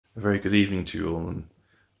A very good evening to you all and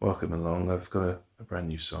welcome along. I've got a brand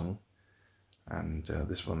new song, and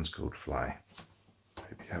this one's called Fly. I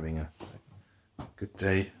hope you're having a good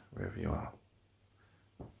day wherever you are.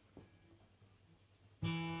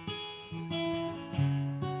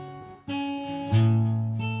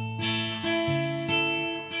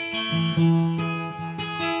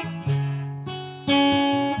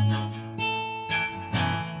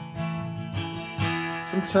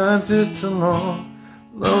 Sometimes it's a long,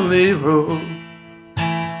 lonely road,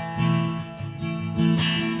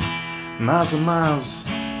 miles and miles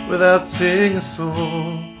without seeing a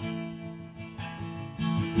soul.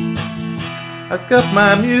 I've got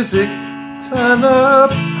my music turned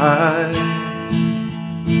up high.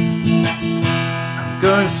 I'm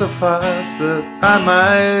going so fast that I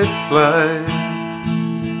might fly.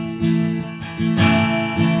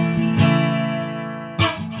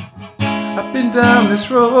 I've been down this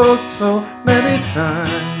road so many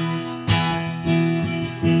times.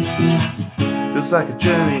 Feels like a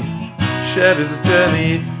journey, shared as a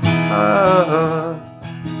journey.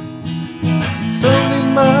 So many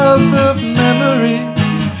miles of memory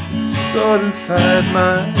stored inside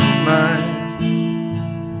my mind.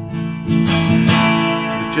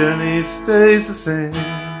 The journey stays the same.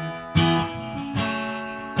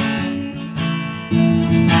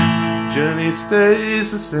 The journey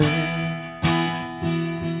stays the same.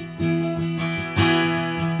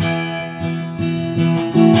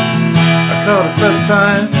 I caught the first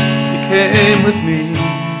time you came with me,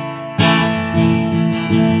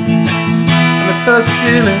 and the first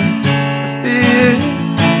feeling of being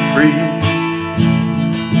free.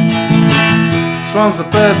 Swarms of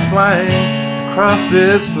birds flying across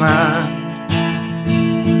this land.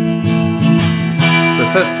 The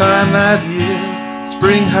first time that year,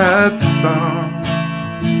 spring had song.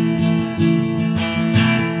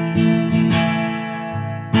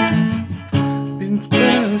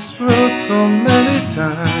 This road so many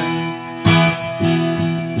times.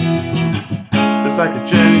 It's like a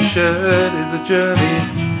journey shared is a journey.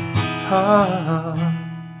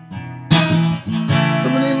 So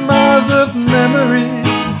many miles of memory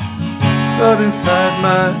stored inside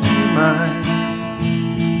my mind.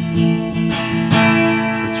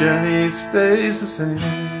 The journey stays the same.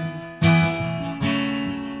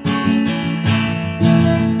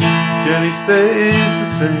 The journey stays the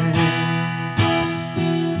same.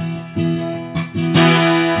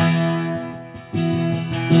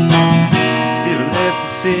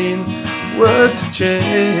 Scene were to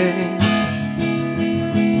change,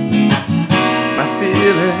 my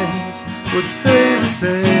feelings would stay the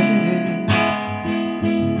same.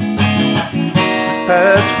 This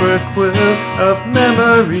patchwork quilt of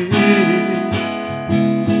memories,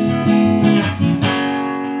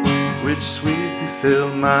 which sweetly fill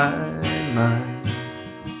my mind.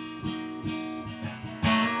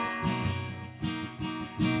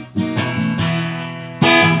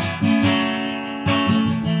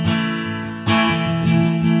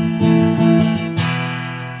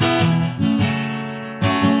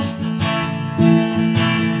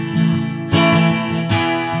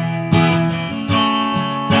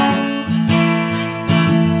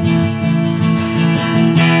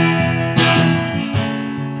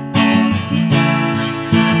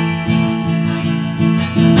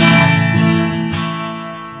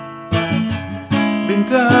 Been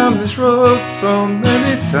down this road so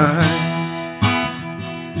many times.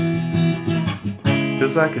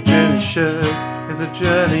 Feels like a journey shared is a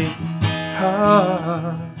journey.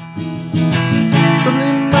 So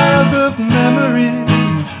many miles of memory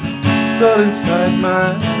stored inside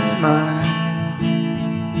my mind.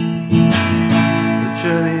 The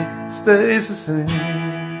journey stays the same.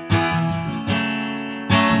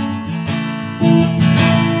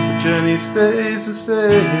 The journey stays the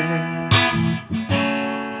same.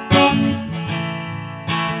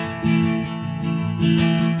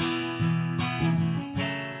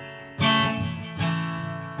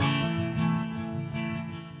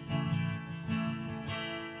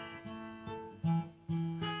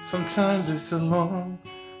 Sometimes it's a long,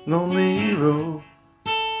 lonely road,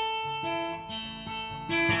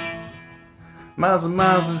 miles and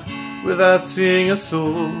miles without seeing a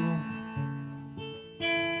soul.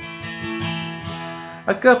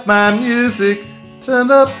 I got my music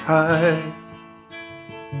turned up high.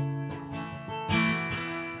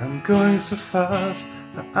 I'm going so fast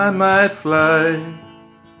that I might fly.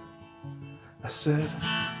 I said,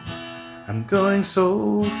 I'm going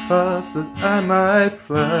so fast that I might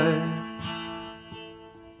fly.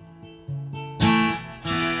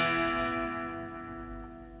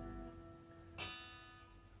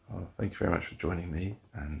 Well, thank you very much for joining me,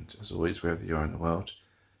 and as always, wherever you are in the world,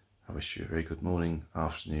 I wish you a very good morning,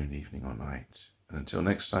 afternoon, evening or night. And until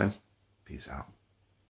next time, peace out.